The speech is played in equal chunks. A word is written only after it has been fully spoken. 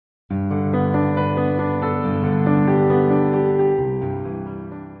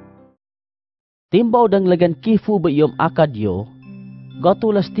Timbau dang lagan kifu be yom akad yo, gotu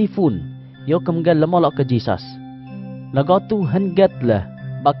la Stephen yo kemgan lemolok ke Jesus. La gotu hengat lah,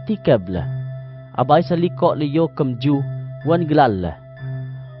 baktikab lah. Abai salikok li yo kemju wan gelal lah.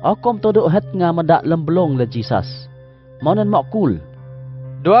 Akom todok het nga madak lemblong la Jesus. Monen makul.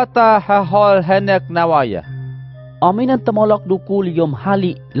 Duata hahol henek nawaya. Aminan temolok dukul yom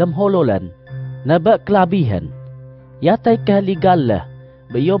hali lem hololan. Nabak kelabihan. Yatai kahligal lah.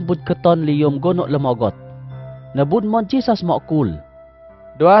 Beyom bud keton li yom gonok lemogot. Nabud mon Jesus makul.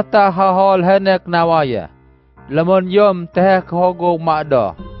 Duata hahol henek nawaya. Lemon yom teh kehogo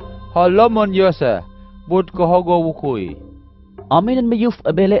makda. Hol lemon yose bud kehogo wukui. Aminan meyuf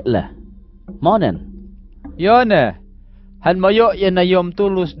abelek lah. Monen. Yone. Han mayok ya na yom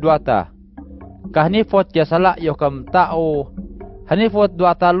tulus duata. Kahnifot ya salak yo kam tao. Hanifot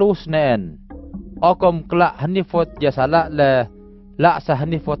duata lus neen. Okom kelak hanifot ya salak le. Lak sa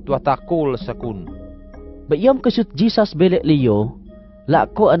hanifot duata kul sekun. Beyom kesut Jesus belek liyo.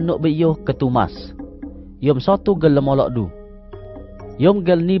 Lak ko anuk beyo ketumas. Yom sotu gel lemolok du. Yom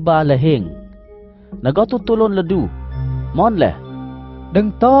gel niba leheng. Nagotu tulun ledu. Mon leh.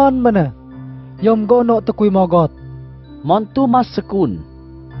 Deng ton mana. Yom gonok tekui mogot. Mon tu mas sekun.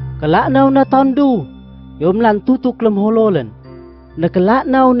 Kelak nau na tondu. Yom lan tutuk lem hololen. Na kelak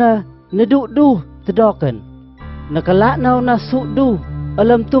nau na neduk du tedoken. Na kelak nau na suk du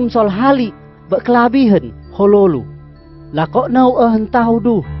alam tum sol hali bak kelabihan hololu. Lakok nau hentau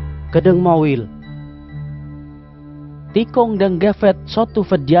du kedeng mawil. Tikong dan gafet sotu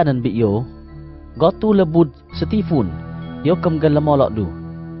fadianan biyo. Gotu lebud Stephen. Yo kemgan lemolok du.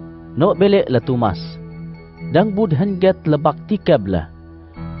 Nok belek la tumas. Dang bud henget lebak tikab lah.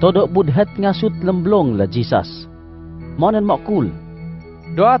 Todok bud het ngasut lemblong la Jesus. Monen makul.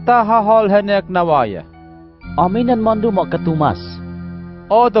 Duata hahol henek nawaya. Aminan mondu mak ketumas.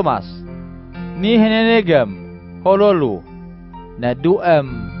 Oh Thomas. Ni henenegam. Hololu. Na duem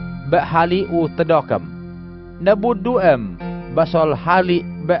bak hali u tedokam. Na bud duem basol hali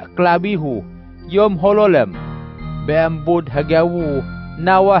bak kelabihu. Yom hololem. Beam bud hagawu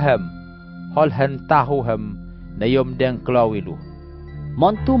nawahem. Hol hen tahuhem. Na yom deng kelawilu.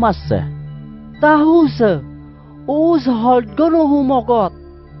 Mon tu mas seh. Tahu se. Hol gono hu mogot.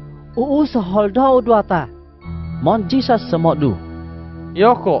 Hol dau duata. Mon Jesus semok du.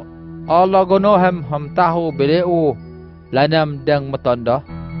 Yoko. Allah gonohem ham tahu beleu. Lanam deng metonda.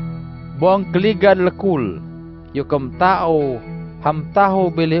 Buang keligan lekul. Yukum tahu ham tahu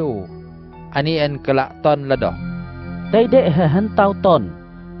beleu. Ani en kelak ton ledah. Daidek he hentau ton.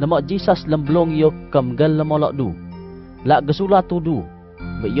 Lemak Jesus lemblong yo kemgal lemolok du. Lak gesula tu du.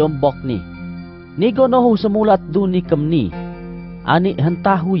 Beyom bok ni. Ni gonohu semulat du ni kem ni. Anik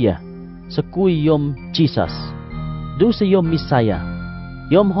hentahu ya. Sekui yom Jesus. Du se yom Misaya.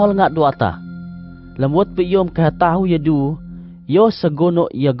 Yom hol ngat duata. Lemwot pe yom kehatahu ya du. Yo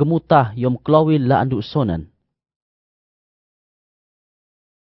segonok ya gemutah yom klawil la anduk sonan.